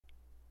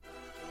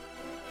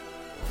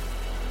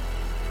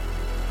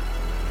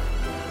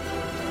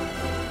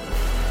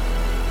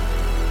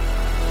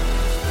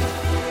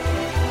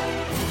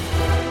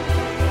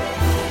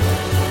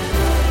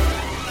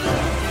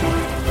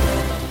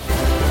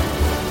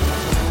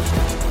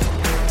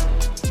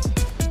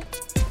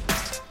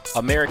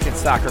American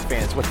soccer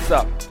fans, what's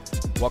up?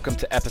 Welcome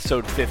to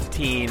episode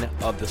 15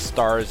 of the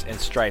Stars and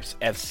Stripes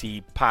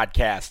FC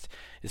podcast.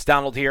 It's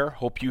Donald here.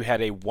 Hope you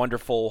had a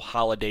wonderful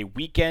holiday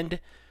weekend.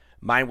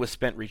 Mine was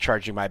spent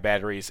recharging my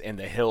batteries in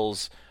the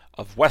hills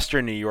of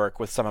Western New York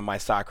with some of my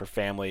soccer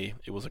family.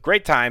 It was a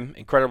great time,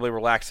 incredibly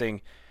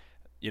relaxing.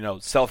 You know,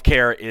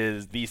 self-care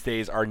these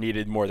days are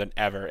needed more than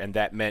ever, and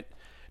that meant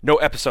no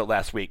episode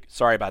last week.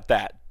 Sorry about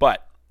that,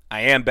 but I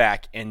am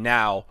back, and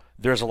now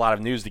there's a lot of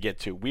news to get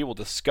to. We will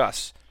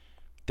discuss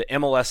the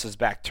MLS is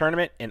Back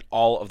tournament and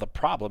all of the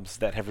problems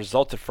that have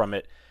resulted from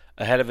it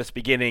ahead of its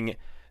beginning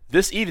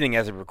this evening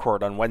as we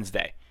record on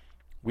Wednesday.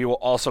 We will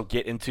also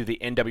get into the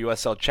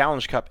NWSL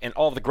Challenge Cup and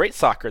all of the great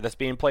soccer that's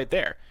being played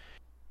there.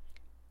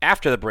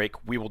 After the break,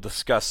 we will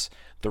discuss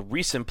the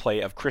recent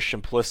play of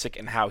Christian Pulisic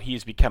and how he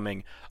is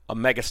becoming a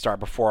megastar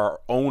before our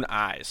own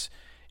eyes.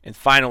 And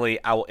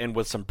finally, I will end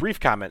with some brief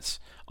comments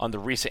on the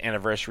recent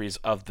anniversaries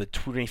of the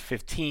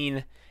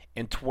 2015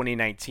 and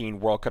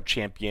 2019 World Cup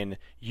champion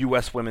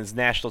U.S. women's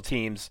national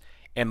teams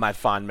and my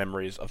fond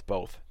memories of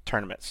both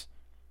tournaments.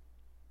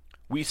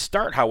 We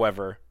start,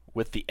 however,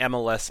 with the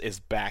MLS is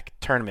Back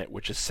tournament,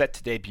 which is set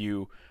to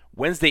debut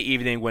Wednesday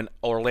evening when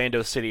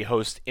Orlando City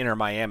hosts Inter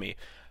Miami.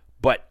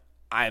 But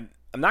I'm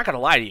not going to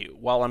lie to you.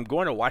 While I'm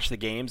going to watch the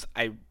games,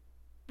 I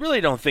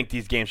really don't think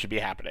these games should be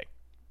happening.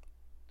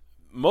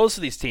 Most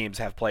of these teams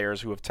have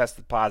players who have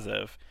tested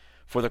positive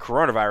for the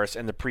coronavirus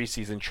in the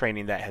preseason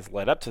training that has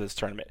led up to this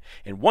tournament.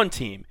 And one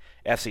team,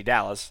 FC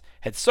Dallas,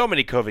 had so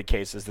many COVID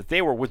cases that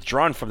they were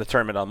withdrawn from the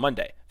tournament on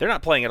Monday. They're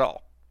not playing at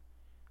all.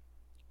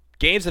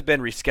 Games have been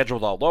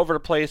rescheduled all over the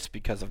place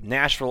because of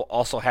Nashville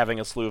also having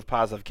a slew of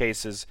positive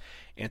cases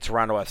and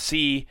Toronto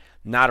FC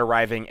not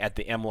arriving at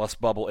the MLS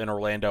bubble in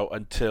Orlando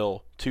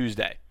until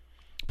Tuesday.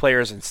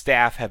 Players and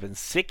staff have been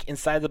sick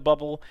inside the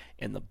bubble,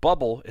 and the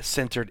bubble is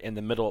centered in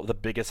the middle of the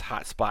biggest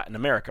hot spot in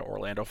America,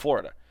 Orlando,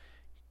 Florida.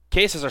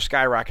 Cases are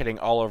skyrocketing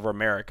all over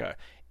America,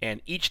 and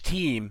each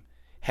team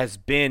has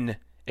been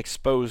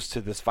exposed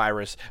to this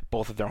virus,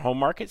 both in their home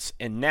markets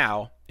and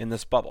now in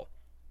this bubble.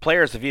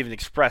 Players have even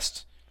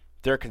expressed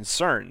their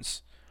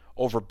concerns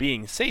over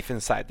being safe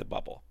inside the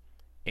bubble.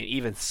 And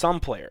even some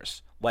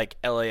players, like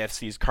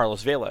LAFC's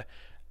Carlos Vela,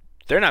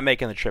 they're not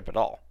making the trip at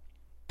all.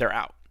 They're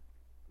out.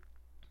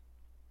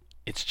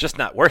 It's just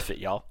not worth it,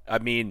 y'all. I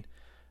mean,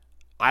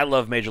 I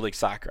love Major League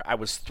Soccer. I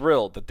was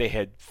thrilled that they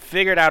had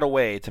figured out a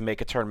way to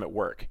make a tournament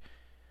work.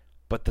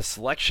 But the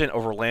selection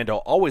of Orlando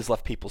always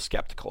left people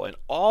skeptical, and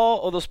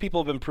all of those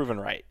people have been proven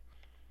right.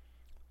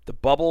 The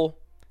bubble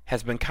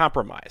has been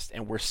compromised,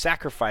 and we're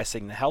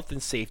sacrificing the health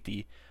and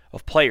safety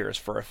of players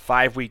for a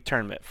 5-week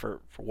tournament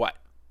for what?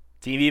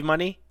 TV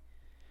money?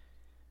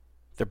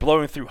 They're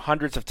blowing through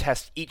hundreds of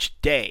tests each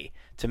day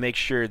to make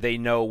sure they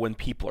know when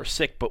people are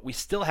sick, but we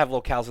still have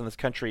locales in this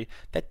country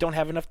that don't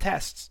have enough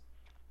tests.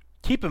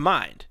 Keep in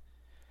mind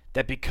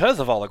that because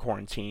of all the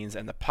quarantines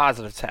and the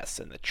positive tests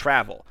and the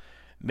travel,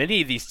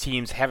 many of these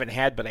teams haven't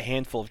had but a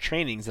handful of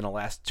trainings in the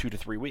last 2 to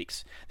 3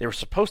 weeks. They were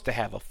supposed to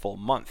have a full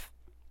month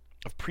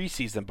of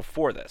preseason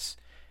before this,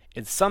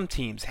 and some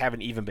teams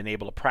haven't even been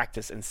able to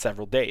practice in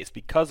several days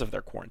because of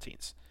their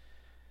quarantines.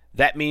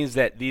 That means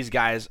that these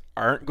guys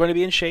aren't going to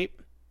be in shape.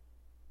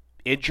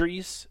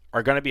 Injuries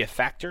are going to be a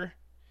factor.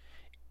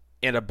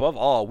 And above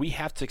all, we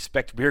have to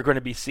expect we're going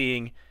to be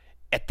seeing,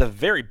 at the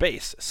very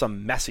base,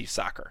 some messy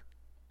soccer.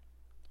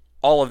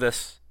 All of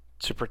this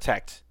to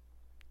protect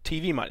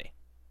TV money.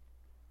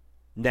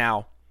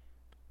 Now,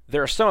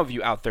 there are some of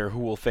you out there who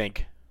will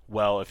think,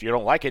 well, if you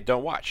don't like it,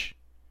 don't watch.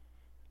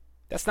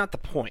 That's not the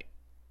point.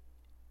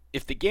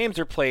 If the games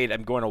are played,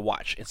 I'm going to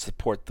watch and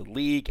support the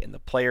league and the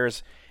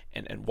players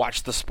and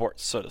watch the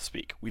sports, so to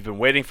speak. We've been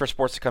waiting for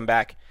sports to come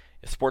back.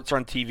 If sports are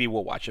on TV,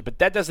 we'll watch it. But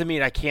that doesn't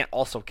mean I can't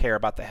also care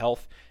about the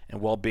health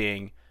and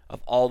well-being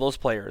of all those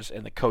players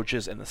and the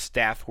coaches and the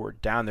staff who are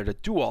down there to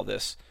do all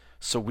this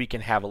so we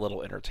can have a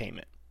little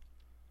entertainment.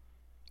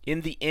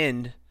 In the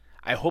end,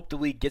 I hope the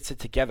league gets it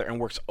together and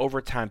works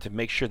overtime to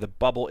make sure the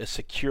bubble is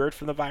secured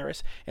from the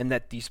virus and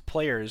that these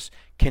players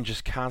can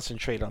just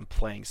concentrate on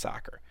playing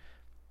soccer.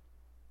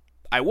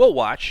 I will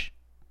watch,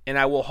 and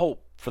I will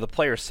hope for the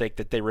players' sake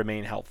that they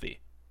remain healthy.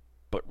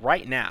 But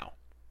right now,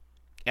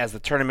 as the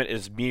tournament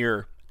is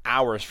mere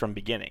hours from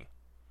beginning,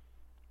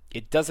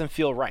 it doesn't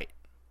feel right.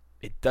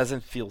 It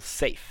doesn't feel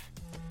safe.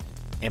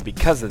 And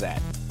because of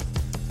that,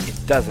 it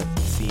doesn't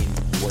seem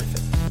worth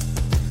it.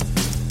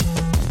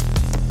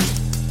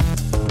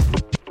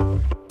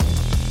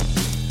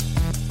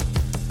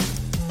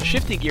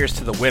 Shifting gears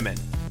to the women,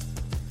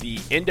 the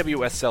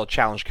NWSL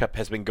Challenge Cup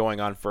has been going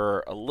on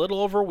for a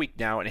little over a week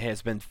now, and it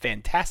has been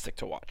fantastic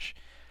to watch.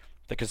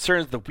 The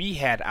concerns that we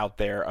had out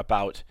there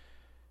about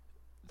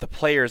the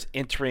players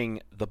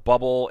entering the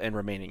bubble and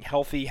remaining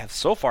healthy have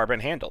so far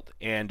been handled,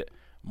 and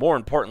more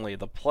importantly,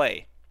 the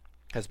play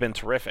has been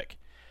terrific.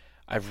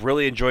 I've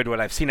really enjoyed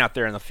what I've seen out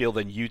there in the field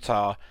in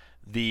Utah.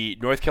 The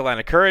North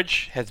Carolina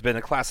Courage has been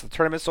a class of the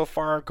tournament so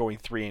far, going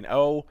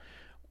 3-0.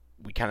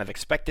 We kind of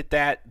expected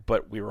that,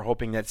 but we were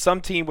hoping that some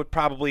team would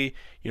probably,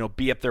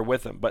 be up there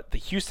with them. But the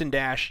Houston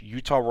Dash,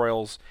 Utah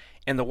Royals,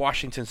 and the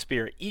Washington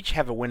Spirit each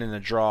have a win and a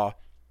draw,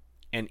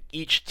 and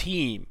each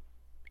team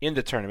in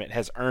the tournament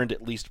has earned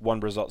at least one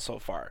result so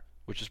far,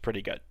 which is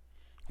pretty good.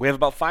 We have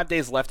about 5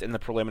 days left in the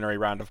preliminary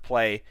round of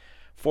play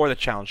for the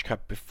Challenge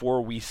Cup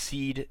before we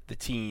seed the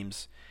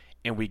teams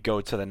and we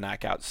go to the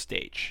knockout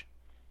stage.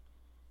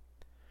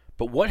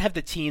 But what have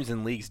the teams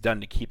and leagues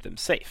done to keep them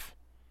safe?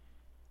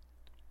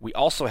 We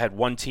also had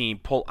one team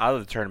pull out of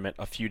the tournament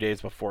a few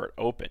days before it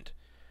opened.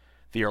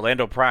 The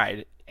Orlando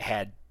Pride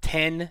had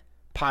 10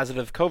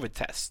 positive COVID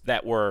tests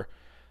that were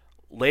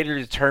later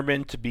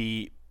determined to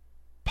be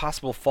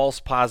possible false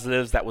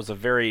positives. That was a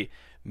very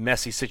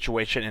messy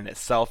situation in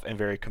itself and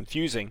very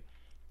confusing.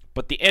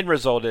 But the end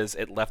result is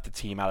it left the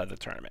team out of the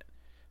tournament.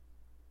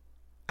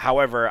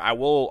 However, I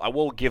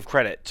will give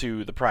credit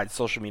to the Pride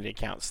social media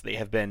accounts. They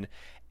have been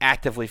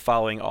actively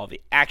following all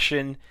the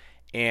action,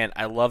 and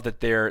I love that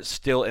they're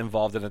still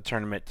involved in the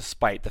tournament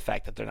despite the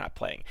fact that they're not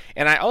playing.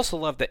 And I also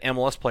love that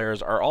MLS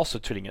players are also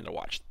tuning in to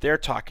watch. They're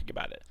talking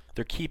about it.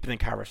 They're keeping the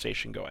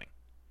conversation going.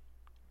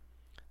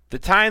 The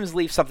times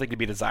leave something to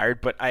be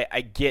desired, but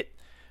I get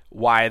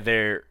why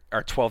there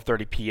are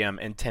 12:30 p.m.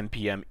 and 10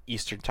 p.m.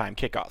 Eastern Time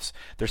kickoffs.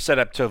 They're set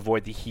up to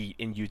avoid the heat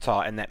in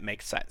Utah, and that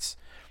makes sense.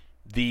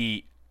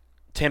 The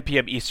 10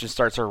 p.m. Eastern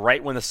starts are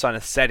right when the sun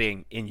is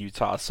setting in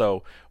Utah,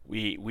 so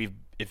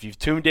if you've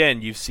tuned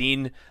in, you've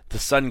seen the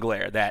sun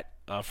glare that,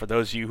 for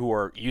those of you who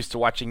are used to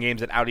watching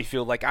games at Audi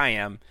Field like I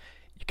am,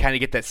 you kind of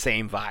get that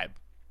same vibe.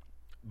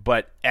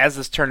 But as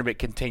this tournament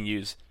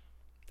continues,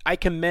 I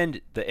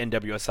commend the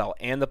NWSL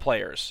and the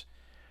players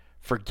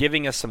for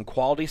giving us some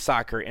quality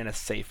soccer in a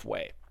safe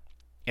way.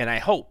 And I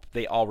hope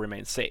they all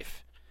remain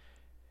safe.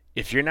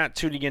 If you're not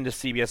tuning into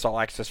CBS All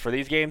Access for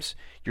these games,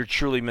 you're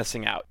truly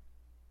missing out.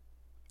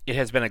 It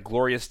has been a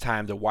glorious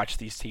time to watch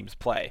these teams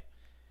play.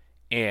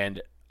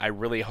 And I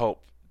really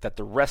hope that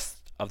the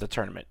rest of the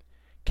tournament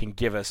can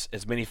give us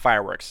as many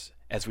fireworks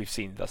as we've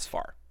seen thus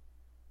far.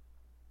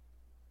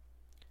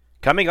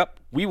 Coming up,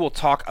 we will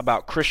talk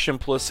about Christian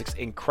Pulisic's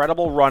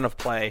incredible run of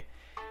play,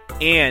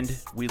 and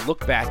we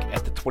look back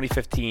at the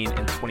 2015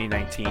 and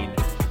 2019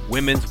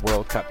 Women's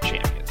World Cup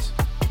champions.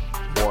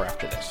 More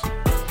after this.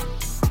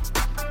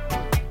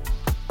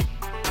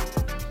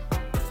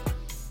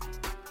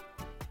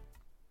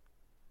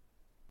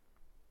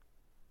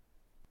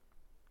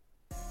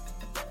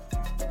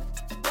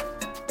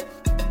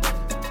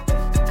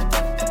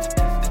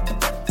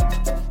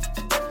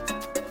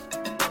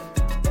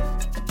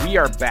 We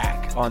are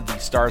back on the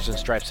Stars and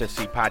Stripes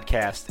FC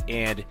podcast,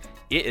 and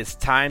it is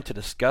time to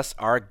discuss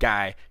our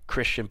guy,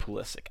 Christian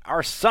Pulisic,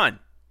 our son.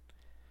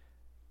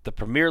 The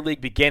Premier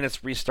League began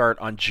its restart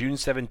on June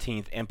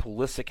 17th, and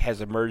Pulisic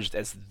has emerged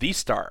as the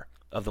star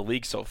of the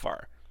league so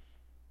far.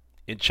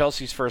 In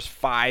Chelsea's first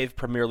 5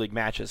 Premier League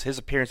matches, his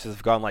appearances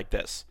have gone like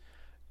this: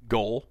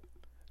 goal,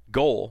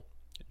 goal,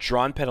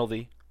 drawn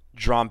penalty,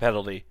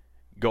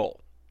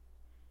 goal.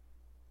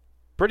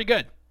 Pretty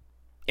good.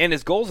 And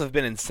his goals have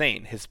been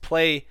insane. His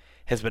play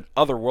has been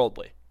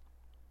otherworldly.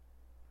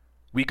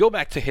 We go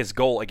back to his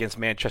goal against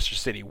Manchester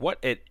City.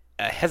 What a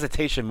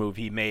hesitation move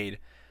he made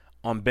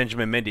on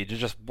Benjamin Mendy to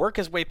just work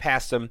his way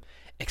past him,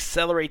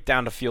 accelerate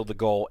down to field the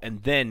goal,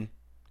 and then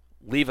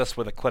leave us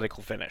with a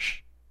clinical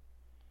finish.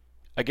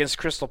 Against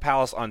Crystal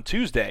Palace on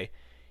Tuesday,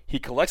 he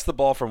collects the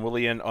ball from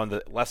Willian on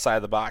the left side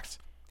of the box,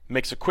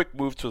 makes a quick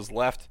move to his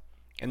left,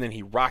 and then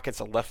he rockets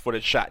a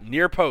left-footed shot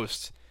near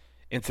post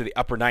into the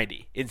upper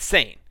 90.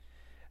 Insane.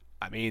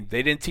 I mean,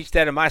 they didn't teach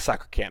that in my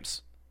soccer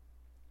camps.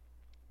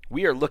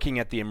 We are looking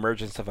at the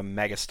emergence of a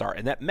megastar,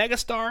 and that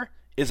megastar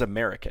is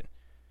American.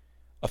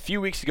 A few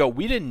weeks ago,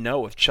 we didn't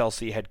know if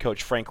Chelsea head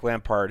coach Frank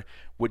Lampard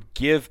would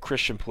give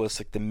Christian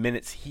Pulisic the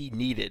minutes he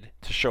needed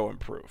to show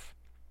improve.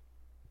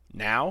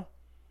 Now,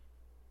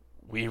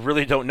 we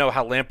really don't know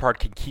how Lampard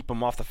can keep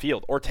him off the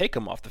field or take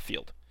him off the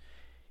field.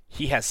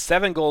 He has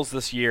 7 goals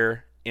this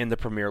year in the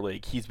Premier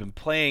League. He's been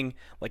playing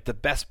like the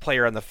best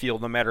player on the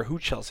field no matter who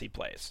Chelsea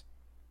plays.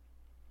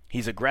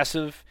 He's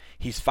aggressive,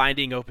 he's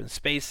finding open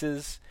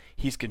spaces,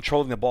 he's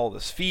controlling the ball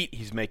with his feet,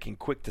 he's making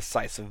quick,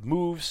 decisive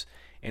moves,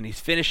 and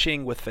he's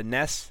finishing with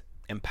finesse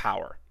and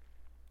power.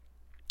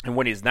 And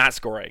when he's not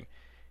scoring,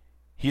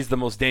 he's the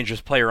most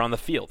dangerous player on the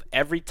field.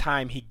 Every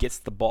time he gets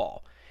the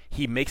ball,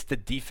 he makes the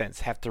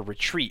defense have to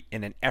retreat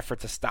in an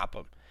effort to stop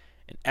him.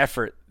 An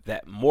effort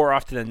that more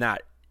often than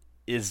not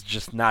is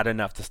just not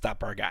enough to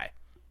stop our guy.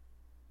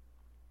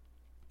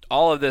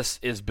 All of this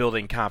is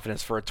building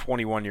confidence for a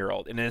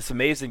 21-year-old, and it's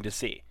amazing to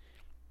see.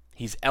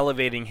 He's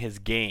elevating his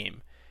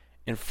game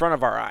in front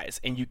of our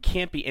eyes, and you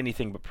can't be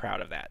anything but proud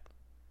of that.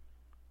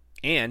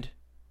 And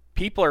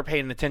people are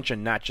paying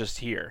attention not just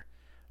here,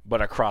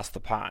 but across the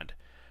pond.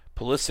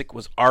 Pulisic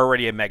was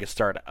already a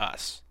megastar to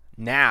us.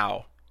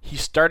 Now,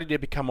 he's starting to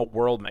become a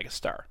world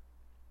megastar.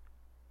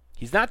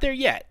 He's not there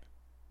yet,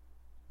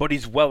 but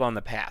he's well on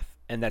the path,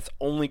 and that's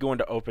only going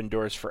to open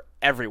doors for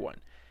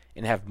everyone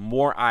and have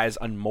more eyes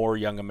on more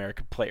young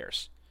American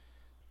players.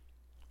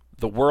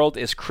 The world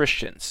is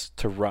Christian's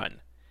to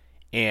run,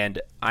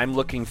 and I'm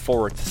looking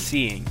forward to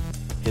seeing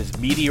his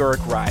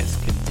meteoric rise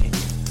continue.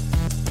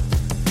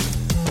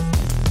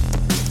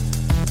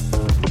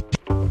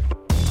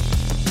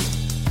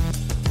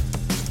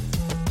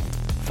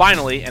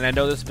 Finally, and I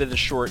know this has been a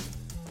short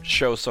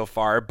show so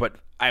far, but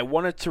I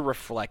wanted to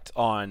reflect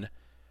on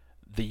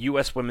the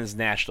U.S. women's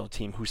national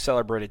team who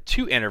celebrated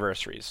 2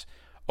 anniversaries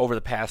over the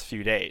past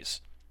few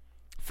days.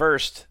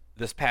 First,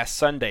 this past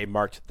Sunday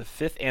marked the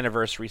 5th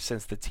anniversary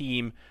since the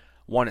team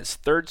won its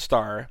 3rd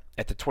star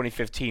at the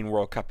 2015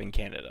 World Cup in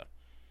Canada.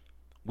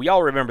 We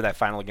all remember that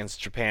final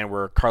against Japan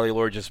where Carly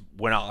Lloyd just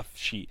went off.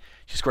 She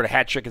scored a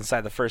hat trick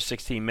inside the first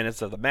 16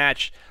 minutes of the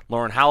match.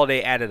 Lauren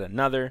Holiday added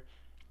another.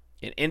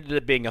 It ended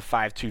up being a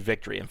 5-2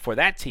 victory. And for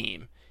that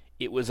team,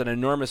 it was an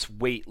enormous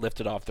weight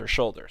lifted off their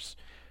shoulders.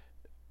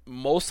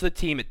 Most of the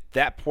team at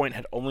that point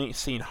had only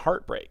seen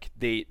heartbreak.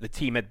 The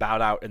team had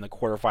bowed out in the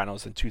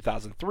quarterfinals in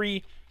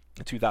 2003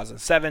 and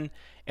 2007,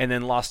 and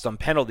then lost on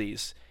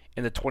penalties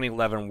in the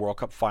 2011 World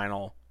Cup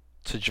final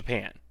to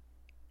Japan.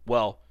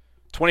 Well,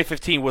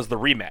 2015 was the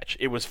rematch.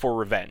 It was for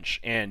revenge,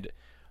 and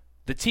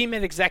the team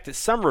had exacted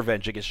some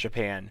revenge against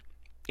Japan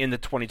in the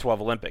 2012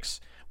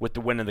 Olympics with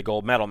the win in the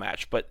gold medal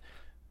match, but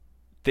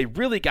they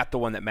really got the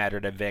one that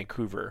mattered at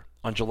Vancouver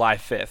on July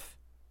 5th,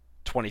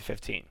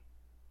 2015.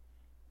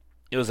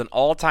 It was an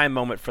all-time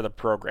moment for the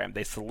program.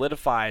 They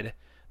solidified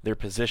their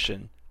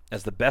position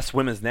as the best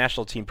women's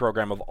national team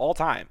program of all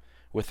time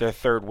with their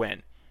 3rd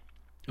win.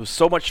 It was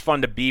so much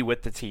fun to be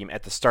with the team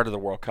at the start of the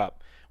World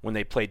Cup when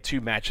they played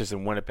 2 matches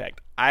in Winnipeg.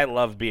 I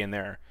loved being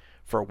there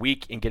for a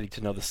week and getting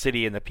to know the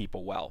city and the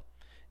people well.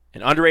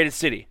 An underrated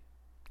city.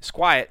 It's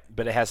quiet,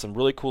 but it has some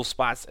really cool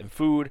spots and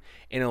food,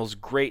 and it was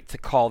great to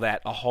call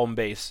that a home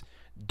base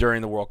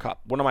during the World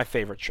Cup. One of my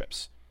favorite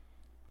trips.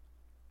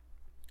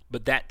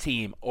 But that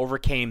team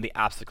overcame the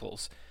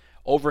obstacles,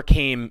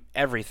 overcame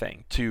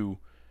everything to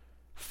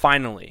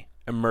finally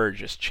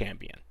emerge as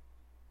champion.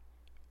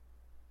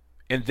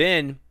 And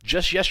then,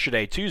 just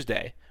yesterday,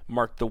 Tuesday,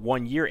 marked the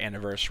 1-year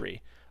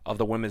anniversary of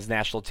the women's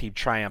national team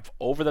triumph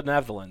over the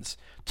Netherlands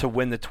to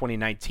win the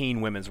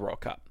 2019 Women's World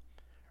Cup,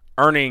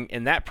 earning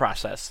in that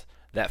process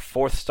that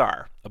 4th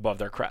star above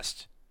their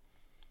crest.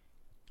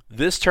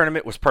 This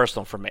tournament was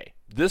personal for me.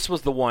 This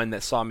was the one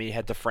that saw me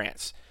head to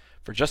France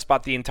for just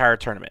about the entire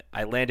tournament.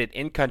 I landed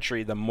in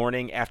country the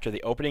morning after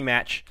the opening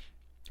match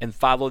and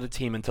followed the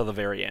team until the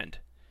very end.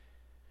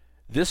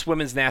 This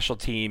women's national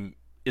team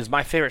is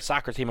my favorite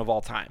soccer team of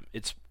all time.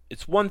 It's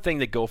one thing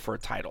to go for a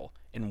title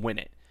and win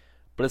it,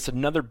 but it's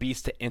another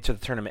beast to enter the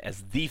tournament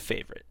as the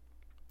favorite,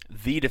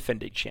 the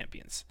defending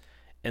champions,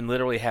 and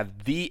literally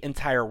have the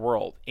entire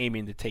world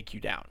aiming to take you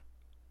down.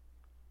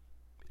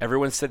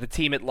 Everyone said the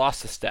team had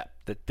lost a step,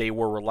 that they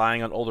were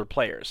relying on older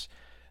players,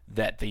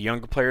 that the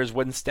younger players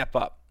wouldn't step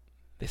up.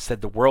 They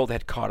said the world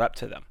had caught up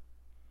to them.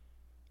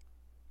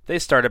 They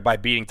started by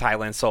beating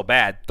Thailand so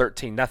bad,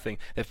 13-0,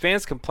 that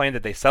fans complained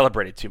that they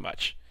celebrated too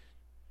much.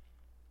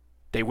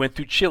 They went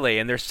through Chile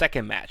in their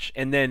second match,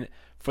 and then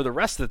for the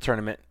rest of the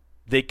tournament,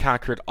 they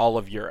conquered all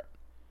of Europe.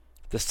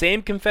 The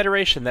same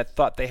confederation that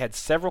thought they had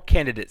several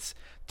candidates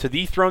to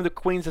dethrone the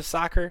queens of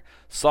soccer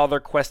saw their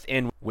quest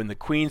end when the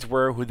queens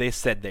were who they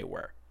said they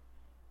were.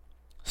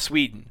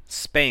 Sweden,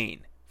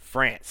 Spain,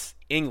 France,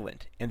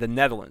 England, and the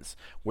Netherlands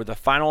were the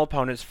final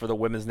opponents for the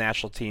women's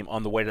national team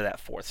on the way to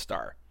that 4th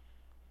star.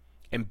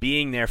 And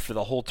being there for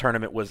the whole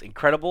tournament was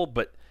incredible,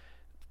 but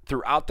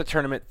throughout the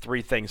tournament,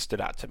 3 things stood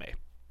out to me.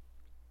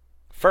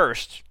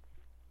 First,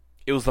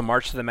 it was the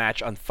march to the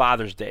match on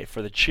Father's Day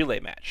for the Chile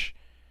match,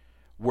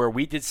 where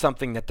we did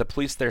something that the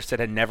police there said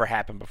had never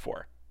happened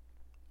before.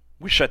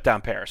 We shut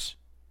down Paris.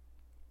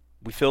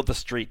 We filled the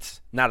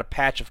streets. Not a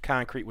patch of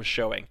concrete was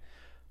showing.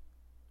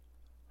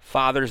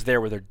 Fathers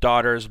there with their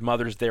daughters,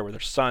 mothers there with their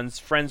sons,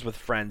 friends with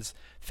friends,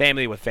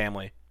 family with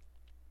family.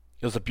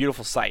 It was a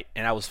beautiful sight,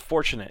 and I was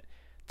fortunate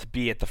to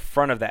be at the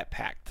front of that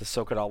pack to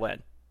soak it all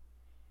in.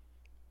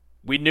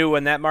 We knew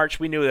in that march,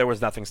 there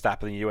was nothing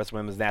stopping the U.S.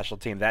 women's national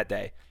team that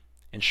day.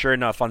 And sure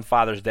enough, on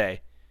Father's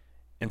Day,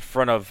 in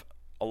front of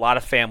a lot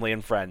of family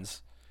and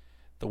friends,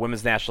 the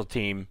women's national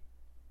team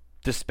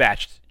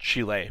dispatched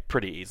Chile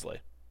pretty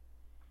easily.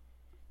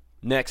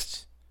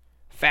 Next,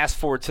 fast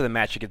forward to the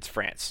match against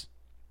France,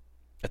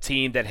 a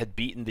team that had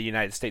beaten the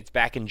United States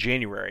back in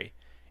January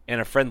in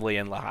a friendly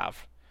in Le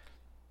Havre.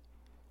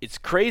 It's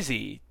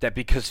crazy that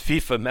because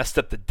FIFA messed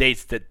up the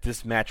dates that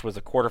this match was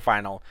a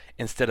quarterfinal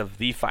instead of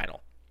the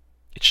final.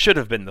 It should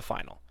have been the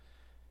final.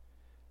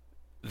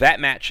 That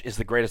match is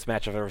the greatest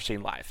match I've ever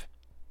seen live.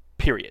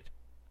 Period.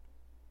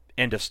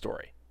 End of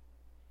story.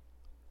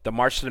 The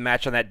march to the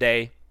match on that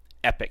day,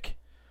 epic.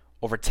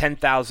 Over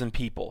 10,000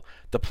 people.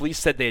 The police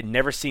said they had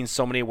never seen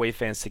so many away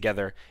fans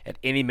together at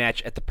any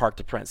match at the Parc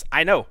des Princes.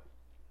 I know.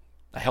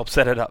 I helped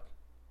set it up.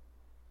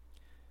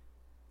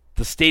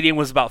 The stadium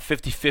was about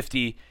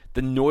 50-50.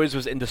 The noise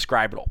was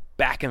indescribable.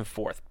 Back and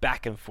forth,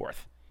 back and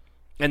forth.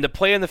 And the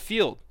play on the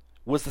field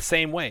was the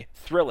same way.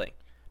 Thrilling.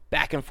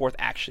 Back and forth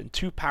action.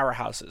 2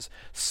 powerhouses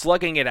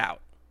slugging it out.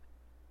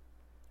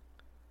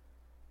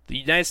 The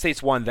United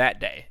States won that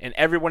day, and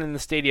everyone in the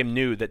stadium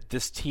knew that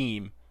this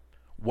team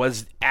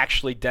was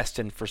actually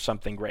destined for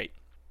something great.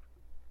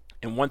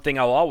 And one thing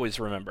I'll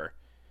always remember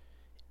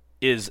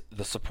is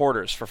the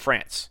supporters for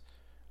France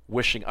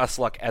wishing us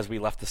luck as we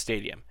left the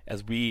stadium,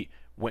 as we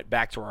went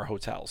back to our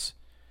hotels,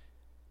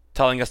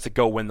 telling us to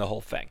go win the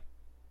whole thing.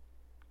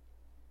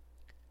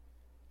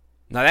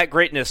 Now that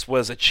greatness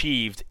was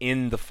achieved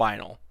in the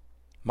final.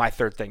 My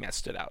third thing that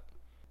stood out.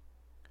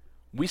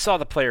 We saw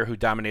the player who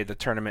dominated the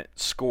tournament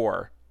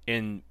score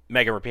in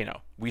Megan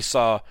Rapinoe. We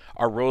saw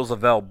our Rose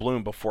Lavelle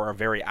bloom before our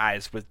very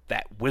eyes with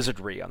that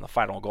wizardry on the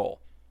final goal.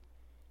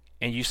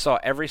 And you saw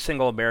every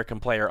single American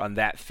player on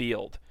that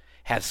field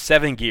have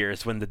 7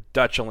 gears when the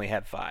Dutch only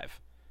had 5.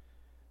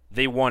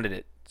 They wanted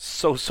it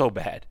so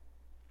bad.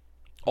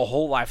 A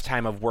whole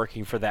lifetime of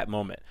working for that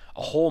moment.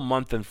 A whole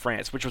month in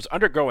France, which was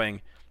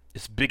undergoing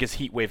its biggest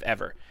heat wave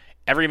ever.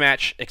 Every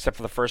match, except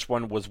for the first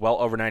one, was well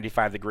over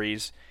 95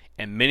 degrees,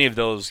 and many of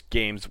those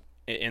games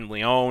in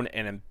Lyon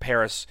and in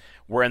Paris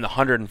were in the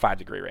 105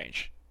 degree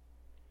range.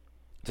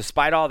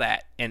 Despite all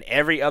that, and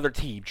every other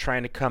team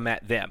trying to come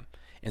at them,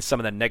 and some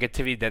of the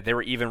negativity that they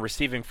were even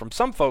receiving from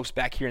some folks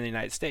back here in the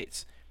United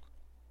States,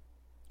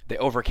 they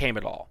overcame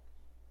it all.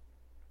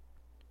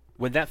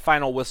 When that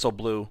final whistle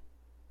blew,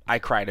 I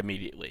cried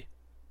immediately,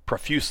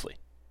 profusely,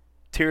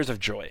 tears of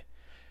joy.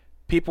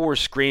 People were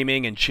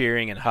screaming and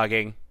cheering and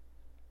hugging.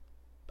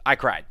 I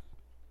cried.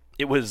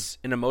 It was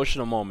an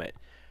emotional moment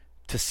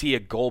to see a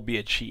goal be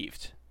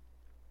achieved.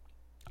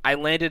 I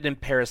landed in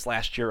Paris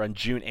last year on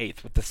June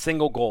 8th with the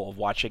single goal of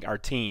watching our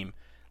team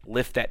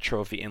lift that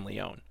trophy in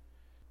Lyon.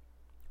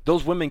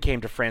 Those women came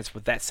to France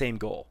with that same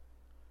goal.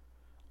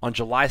 On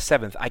July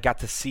 7th, I got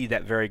to see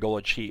that very goal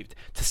achieved,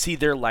 to see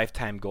their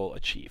lifetime goal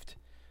achieved.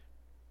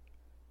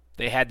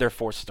 They had their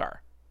 4th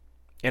star,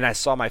 and I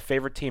saw my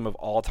favorite team of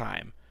all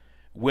time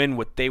win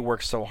what they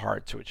worked so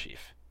hard to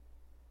achieve.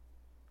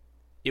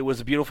 It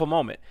was a beautiful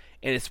moment,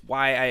 and it's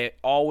why I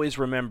always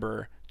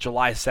remember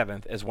July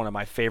 7th as one of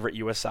my favorite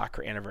U.S.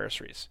 soccer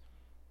anniversaries.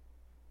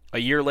 A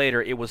year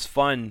later, it was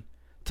fun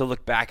to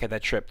look back at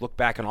that trip, look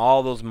back on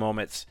all those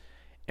moments,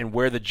 and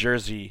wear the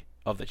jersey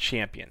of the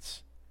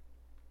champions.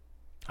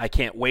 I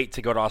can't wait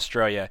to go to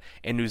Australia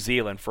and New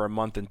Zealand for a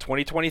month in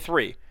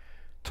 2023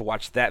 to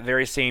watch that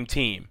very same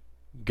team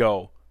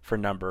go for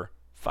number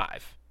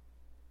 5.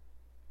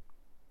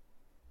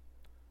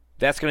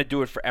 That's going to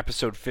do it for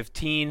episode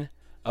 15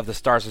 of the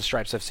Stars and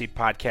Stripes FC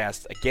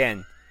podcast.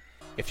 Again,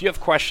 if you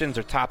have questions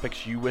or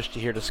topics you wish to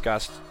hear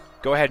discussed,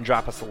 go ahead and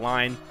drop us a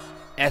line,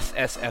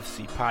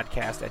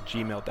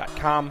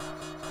 ssfcpodcast@gmail.com.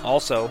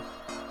 Also,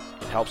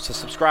 it helps to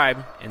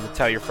subscribe and to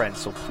tell your friends,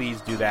 so please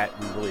do that.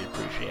 We really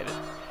appreciate it.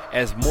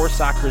 As more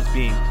soccer is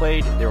being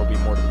played, there will be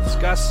more to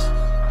discuss.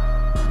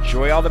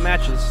 Enjoy all the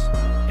matches,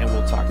 and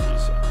we'll talk to you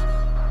soon.